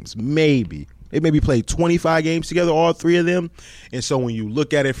 25 games, maybe. They maybe played 25 games together, all 3 of them. And so when you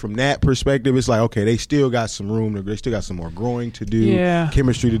look at it from that perspective, it's like, okay, they still got some room. They still got some more growing to do,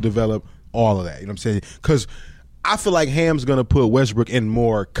 chemistry to develop, all of that. You know what I'm saying? Because I feel like Ham's going to put Westbrook in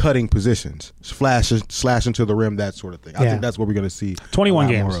more cutting positions, slashing to the rim, that sort of thing. I think that's what we're going to see 21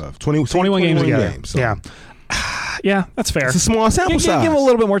 games. More of. 21 games. So. Yeah. Yeah, that's fair. It's a small sample size. Give him a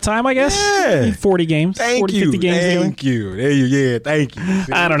little bit more time, I guess. Yeah. 40 games. 50 games. Thank you. There you Yeah, thank you.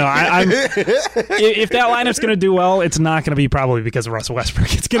 I don't know. If that lineup's going to do well, it's not going to be probably because of Russell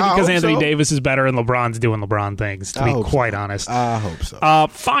Westbrook. It's going to be because Anthony Davis is better and LeBron's doing LeBron things, to be quite honest. I hope so.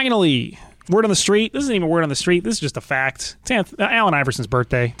 Finally, word on the street. This isn't even word on the street. This is just a fact. It's Allen Iverson's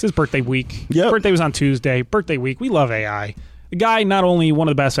birthday. It's his birthday week. Yep. Birthday was on Tuesday. Birthday week. We love AI. The guy, not only one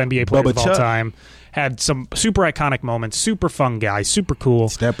of the best NBA players of all time, had some super iconic moments, super fun guy, super cool.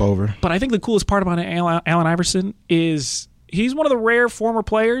 Step over. But I think the coolest part about Allen Iverson is he's one of the rare former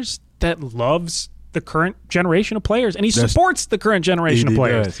players that loves the current generation of players, and he supports the current generation of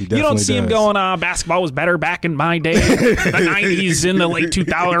players. You don't see him going, basketball was better back in my day. The 90s in the late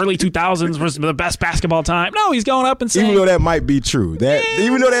 2000s, early 2000s was the best basketball time. No, he's going up and saying... Even though that might be true.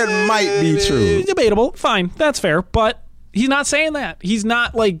 Debatable. Fine. That's fair. But he's not saying that. He's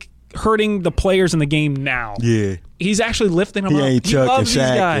not, hurting the players in the game now. Yeah. He's actually lifting them up. He loves these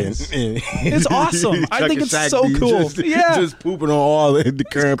guys. It's awesome. I think it's so cool. Just pooping on all the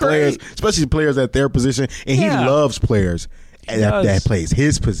current players, especially players at their position. And he loves players that plays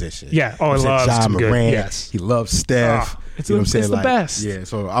his position. Yeah. Oh, he loves Ja Morant. Yes. He loves Steph. It's the best. Yeah,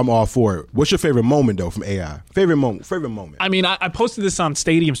 so I'm all for it. What's your favorite moment, though, from AI? Favorite moment. I mean, I posted this on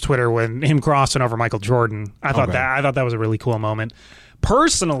Stadium's Twitter when him crossing over Michael Jordan. I thought that was a really cool moment.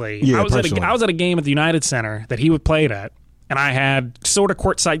 Personally, I was at a game at the United Center that he would play at, and I had sort of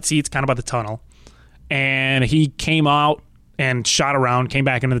courtside seats kind of by the tunnel. And he came out and shot around, came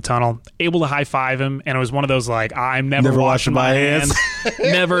back into the tunnel, able to high-five him, and it was one of those, I'm never washing my hands.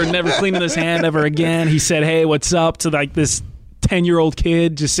 never cleaning this hand ever again. He said, hey, what's up, to this 10-year-old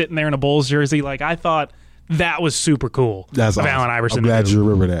kid just sitting there in a Bulls jersey. I thought that was super cool. That's awesome. Allen Iverson. I'm glad you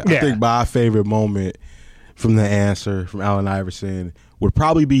remember that. Yeah. I think my favorite moment from the answer from Allen Iverson would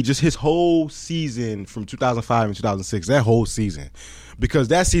probably be just his whole season from 2005 and 2006, that whole season. Because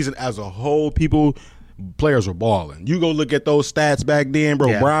that season as a whole, players were balling. You go look at those stats back then, bro.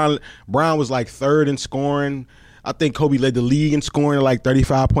 Yeah. Brown was like third in scoring. I think Kobe led the league in scoring at like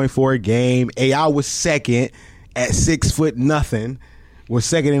 35.4 a game. AI was second at 6'0", was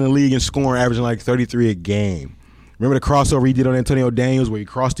second in the league in scoring, averaging like 33 a game. Remember the crossover he did on Antonio Daniels where he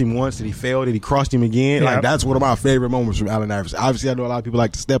crossed him once and he failed and he crossed him again? Yep. Like, that's one of my favorite moments from Allen Iverson. Obviously, I know a lot of people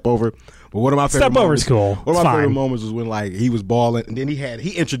like to step over, but one of my favorite moments. Step over is cool. One of my favorite moments was when like he was balling and then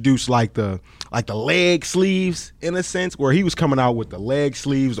he introduced like the leg sleeves in a sense where he was coming out with the leg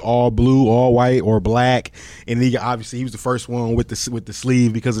sleeves all blue, all white, or black, and he was the first one with the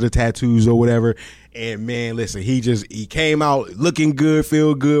sleeve because of the tattoos or whatever. And man, listen, he came out looking good,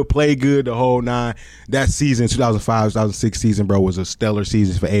 feel good, play good the whole nine. That season, 2005-2006 season, bro, was a stellar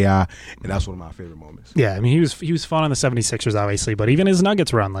season for AI, and that's one of my favorite moments. Yeah, I mean, he was fun on the 76ers, obviously, but even his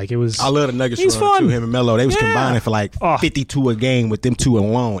Nuggets run, like it was. I love the Nuggets run fun. too. Him and Melo, they was combining for like 52 a game with them two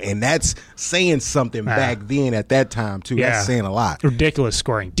alone, and that's saying something back then at that time too. That's saying a lot. Ridiculous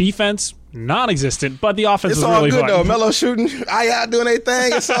scoring, defense. Non-existent, but the offense was really fun. It's all good, though. Melo shooting, AI doing their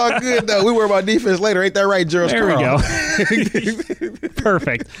thing. It's all good, though. We worry about defense later. Ain't that right, Gerald? There we go.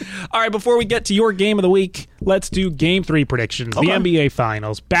 Perfect. All right, before we get to your game of the week, let's do Game 3 predictions. Okay. The NBA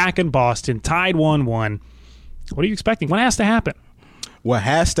Finals, back in Boston, tied 1-1. What are you expecting? What has to happen? What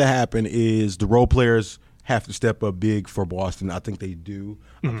has to happen is the role players have to step up big for Boston. I think they do.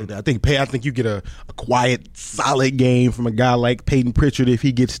 Mm-hmm. I think you get a quiet, solid game from a guy like Peyton Pritchard. If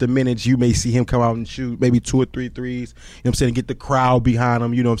he gets the minutes, you may see him come out and shoot maybe 2 or 3 threes. You know what I'm saying? Get the crowd behind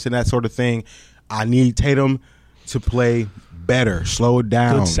him. You know what I'm saying? That sort of thing. I need Tatum to play better, slow it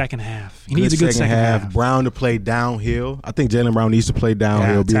down. Good second half. He needs a good second half. Brown to play downhill. I think Jaylen Brown needs to play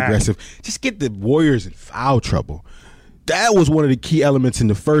downhill, be aggressive. Just get the Warriors in foul trouble. That was one of the key elements in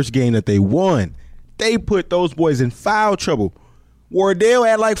the first game that they won. They put those boys in foul trouble. Wardell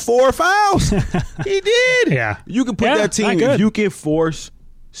had like 4 fouls. He did. Yeah. You can put that team, if you can force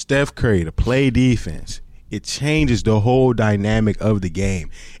Steph Curry to play defense, it changes the whole dynamic of the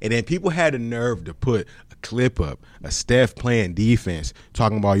game. And then people had the nerve to put a clip up, a Steph playing defense,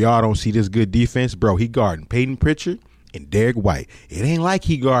 talking about y'all don't see this good defense. Bro, he guarding Peyton Pritchard and Derek White. It ain't like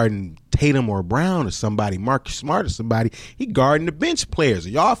he guarding Tatum or Brown or somebody, Marcus Smart or somebody. He guarding the bench players.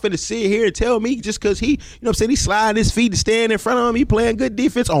 Y'all finna sit here and tell me just because he, you know what I'm saying, he sliding his feet to stand in front of him, he playing good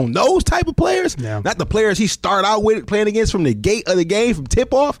defense on those type of players? Yeah. Not the players he start out with playing against from the gate of the game, from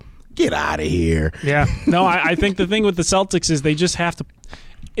tip-off? Get out of here. Yeah. No, I think the thing with the Celtics is they just have to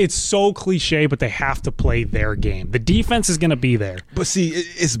 – it's so cliche, but they have to play their game. The defense is going to be there. But see,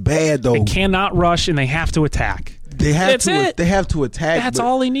 it's bad, though. They cannot rush, and they have to attack. They have to attack. That's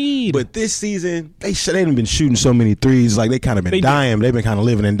all they need. But this season, they haven't been shooting so many threes. Like, they kind of been dying. They've been kind of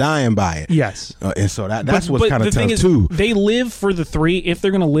living and dying by it. Yes. And so that's what's kind of tough, too. They live for the three. If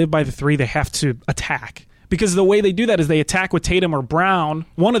they're going to live by the three, they have to attack. Because the way they do that is they attack with Tatum or Brown,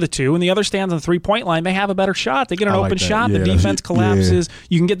 one of the two, and the other stands on the three-point line. They have a better shot. They get an open shot. Yeah, the defense collapses. Yeah.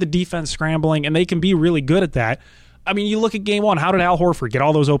 You can get the defense scrambling, and they can be really good at that. I mean, you look at game one. How did Al Horford get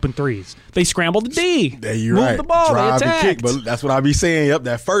all those open threes? They scrambled the D. You're moved right. the ball. Drive they attacked. And kick. But that's what I be saying. Yep,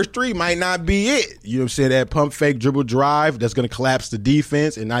 that first three might not be it. You know what I'm saying? That pump fake dribble drive that's going to collapse the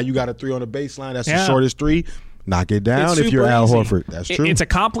defense, and now you got a three on the baseline. That's the shortest three. Knock it down if you're Al Horford. That's true. It's a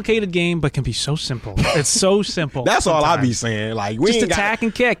complicated game, but can be so simple. It's so simple. That's all I be saying. Like, we just ain't attack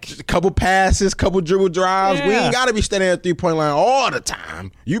and kick. Just a couple passes, couple dribble drives. Yeah. We ain't got to be standing at the 3-point line all the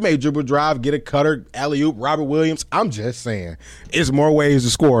time. You may dribble drive, get a cutter, alley-oop, Robert Williams. I'm just saying. It's more ways to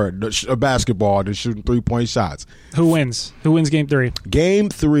score a basketball than shooting 3-point shots. Who wins? Who wins game 3? Game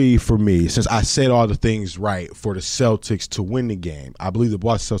 3 for me, since I said all the things right for the Celtics to win the game, I believe the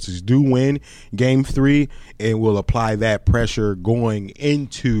Boston Celtics do win game 3 and will apply that pressure going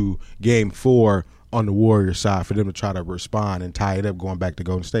into game 4 on the Warriors side for them to try to respond and tie it up going back to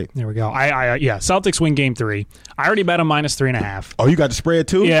Golden State. There we go. Celtics win game 3. I already bet them -3.5. Oh, you got the spread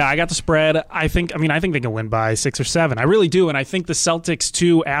too? Yeah, I got the spread. I think they can win by 6 or 7. I really do, and I think the Celtics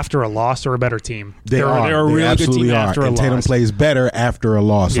too, after a loss, are a better team. They're a really good team after a loss. And Tatum plays better after a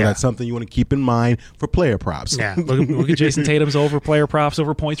loss, so that's something you want to keep in mind for player props. Yeah, look at Jason Tatum's over player props,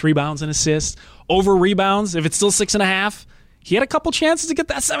 over points, rebounds, and assists, over rebounds. If it's still 6.5. He had a couple chances to get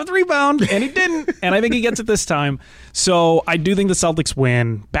that 7th rebound, and he didn't. And I think he gets it this time. So I do think the Celtics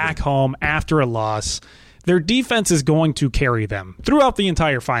win back home after a loss. Their defense is going to carry them throughout the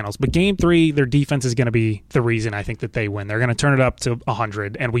entire finals. But game 3, their defense is going to be the reason I think that they win. They're going to turn it up to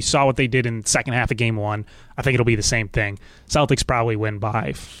 100. And we saw what they did in the second half of game 1. I think it'll be the same thing. Celtics probably win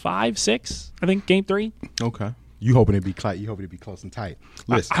by 5, 6, I think, game 3. Okay. You hoping it be close and tight.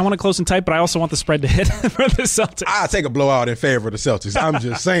 Listen, I want it close and tight, but I also want the spread to hit for the Celtics. I'll take a blowout in favor of the Celtics. I'm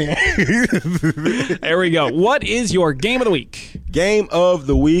just saying. There we go. What is your game of the week? Game of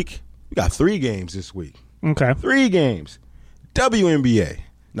the week. We got 3 games this week. Okay. 3 games. WNBA.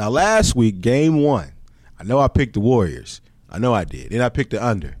 Now, last week, game 1, I know I picked the Warriors. I know I did. And I picked the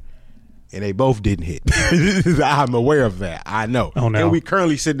under. And they both didn't hit. I'm aware of that. I know. Oh, no. And we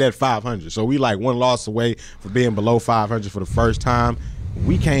currently sitting at 500. So we like 1 loss away from being below 500 for the first time.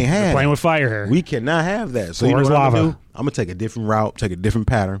 We can't have You're playing with fire here. We cannot have that. So Floor you know is what I'm lava. going to do? I'm going to take a different route, take a different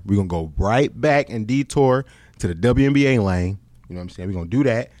pattern. We're going to go right back and detour to the WNBA lane. You know what I'm saying? We're going to do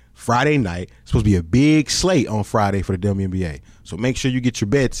that Friday night. It's supposed to be a big slate on Friday for the WNBA. So make sure you get your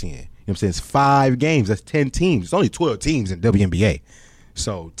bets in. You know what I'm saying? It's 5 games. That's 10 teams. It's only 12 teams in WNBA.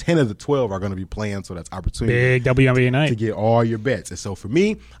 So 10 of the 12 are going to be playing, so that's opportunity. Big WNBA night. To get all your bets. And so for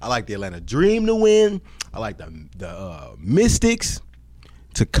me, I like the Atlanta Dream to win. I like the Mystics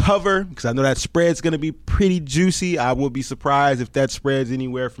to cover because I know that spread's going to be pretty juicy. I would be surprised if that spread's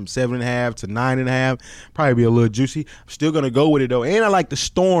anywhere from 7.5 to 9.5. Probably be a little juicy. I'm still going to go with it, though. And I like the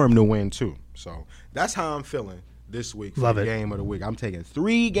Storm to win, too. So that's how I'm feeling this week for the game of the week. I'm taking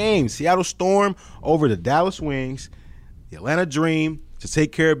 3 games. Seattle Storm over the Dallas Wings, the Atlanta Dream to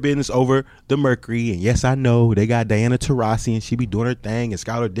take care of business over the Mercury. And yes, I know they got Diana Taurasi and she be doing her thing, and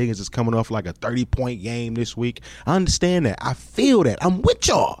Skylar Diggins is coming off like a 30-point game this week. I understand that. I feel that. I'm with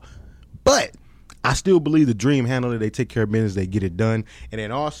y'all. But I still believe the Dream handle it. They take care of business. They get it done. And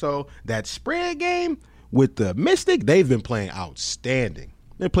then also that spread game with the Mystic, they've been playing outstanding.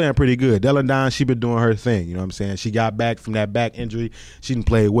 They're playing pretty good. Dylan Don, she been doing her thing. You know what I'm saying? She got back from that back injury. She didn't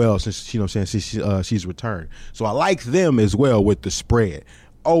play well since, you know what I'm saying, she's returned. So I like them as well with the spread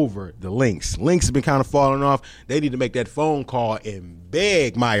over the Lynx. Lynx have been kind of falling off. They need to make that phone call and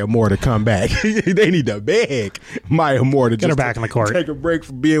beg Maya Moore to come back. They need to beg Maya Moore to Get her just back in the court. Take a break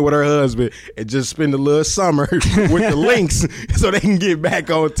from being with her husband and just spend a little summer with the Lynx so they can get back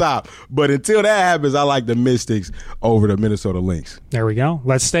on top. But until that happens, I like the Mystics over the Minnesota Lynx. There we go.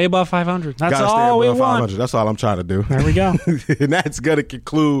 Let's stay above 500. That's Gotta all we stay above want. 500. That's all I'm trying to do. There we go. And that's going to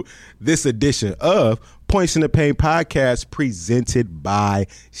conclude this edition of Points in the Paint podcast presented by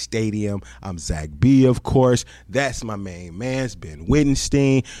Stadium. I'm Zach B, of course. That's my main man. It's Ben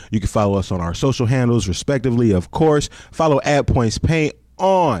Wittenstein. You can follow us on our social handles, respectively, of course. Follow @PointsPaint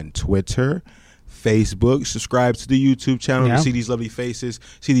on Twitter, Facebook. Subscribe to the YouTube channel to see these lovely faces,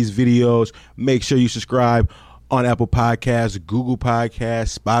 see these videos. Make sure you subscribe on Apple Podcasts, Google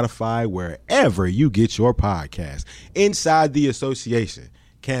Podcasts, Spotify, wherever you get your podcasts. Inside the Association,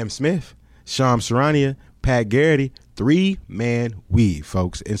 Cam Smith, Sham Sarania, Pat Garrity, 3-man weave,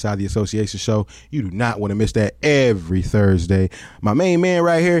 folks. Inside the Association show. You do not want to miss that every Thursday. My main man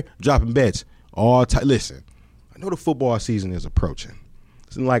right here, dropping bets all time. Listen, I know the football season is approaching.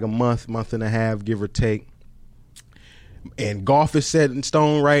 It's in like a month and a half, give or take. And golf is set in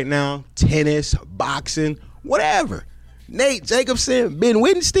stone right now. Tennis, boxing, whatever. Nate Jacobson, Ben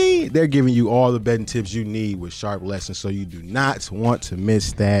Wittenstein, they're giving you all the betting tips you need with sharp lessons, so you do not want to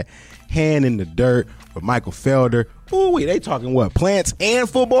miss that. Hand in the Dirt with Michael Felder. Ooh, they talking what? Plants and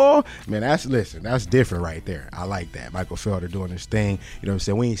football? Man, that's different right there. I like that. Michael Felder doing his thing. You know what I'm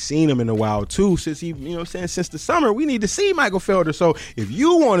saying? We ain't seen him in a while, too, since since the summer. We need to see Michael Felder. So if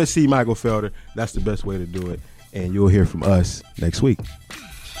you want to see Michael Felder, that's the best way to do it. And you'll hear from us next week.